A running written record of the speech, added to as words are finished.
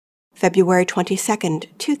February 22,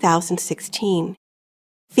 2016.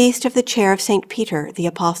 Feast of the Chair of St. Peter the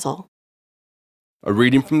Apostle. A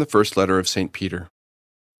reading from the first letter of St. Peter.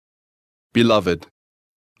 Beloved,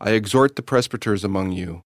 I exhort the presbyters among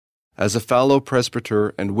you, as a fellow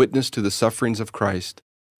presbyter and witness to the sufferings of Christ,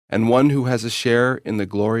 and one who has a share in the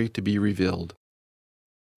glory to be revealed.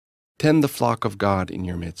 Tend the flock of God in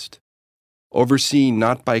your midst, overseeing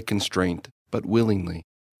not by constraint, but willingly,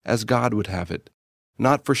 as God would have it,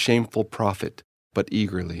 not for shameful profit, but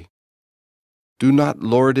eagerly. Do not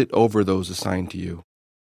lord it over those assigned to you,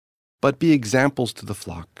 but be examples to the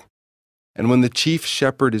flock. And when the chief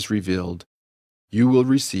shepherd is revealed, you will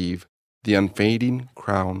receive the unfading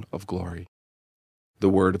crown of glory. The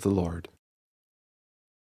word of the Lord.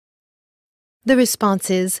 The response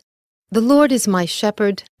is, "The Lord is my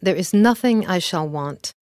shepherd, there is nothing I shall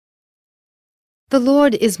want." The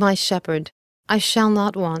Lord is my shepherd, I shall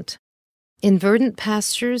not want. In verdant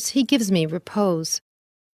pastures he gives me repose.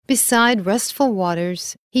 Beside restful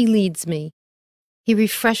waters he leads me. He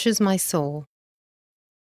refreshes my soul.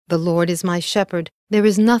 The Lord is my shepherd, there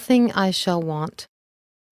is nothing I shall want.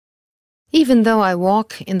 Even though I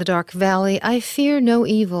walk in the dark valley, I fear no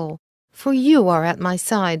evil, for you are at my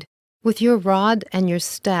side, with your rod and your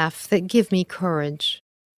staff that give me courage.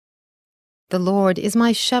 The Lord is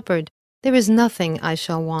my shepherd, there is nothing I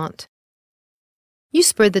shall want. You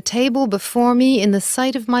spread the table before me in the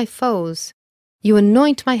sight of my foes. You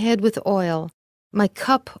anoint my head with oil, my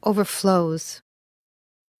cup overflows.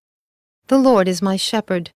 The Lord is my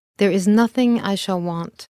shepherd, there is nothing I shall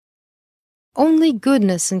want. Only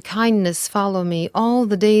goodness and kindness follow me all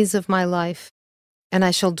the days of my life, and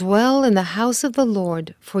I shall dwell in the house of the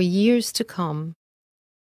Lord for years to come.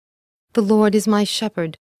 The Lord is my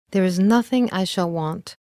shepherd, there is nothing I shall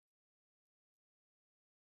want.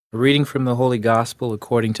 A reading from the Holy Gospel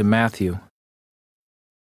according to Matthew.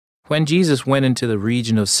 When Jesus went into the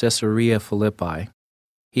region of Caesarea Philippi,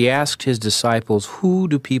 he asked his disciples, "Who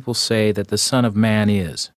do people say that the Son of Man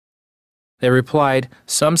is?" They replied,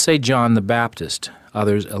 "Some say John the Baptist,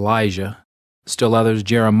 others Elijah, still others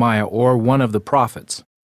Jeremiah or one of the prophets."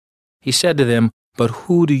 He said to them, "But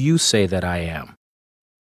who do you say that I am?"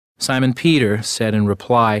 Simon Peter said in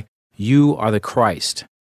reply, "You are the Christ,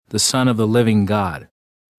 the Son of the living God."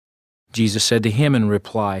 Jesus said to him in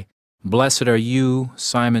reply, "Blessed are you,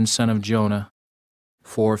 Simon, son of Jonah,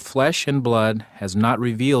 for flesh and blood has not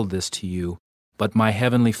revealed this to you, but my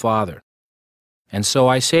heavenly Father. And so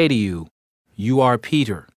I say to you, you are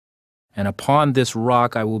Peter, and upon this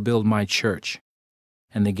rock I will build my church,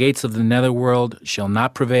 and the gates of the netherworld shall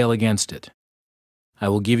not prevail against it. I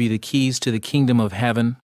will give you the keys to the kingdom of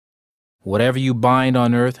heaven. Whatever you bind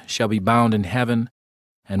on earth shall be bound in heaven,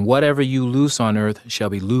 and whatever you loose on earth shall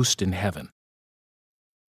be loosed in heaven."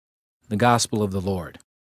 The Gospel of the Lord.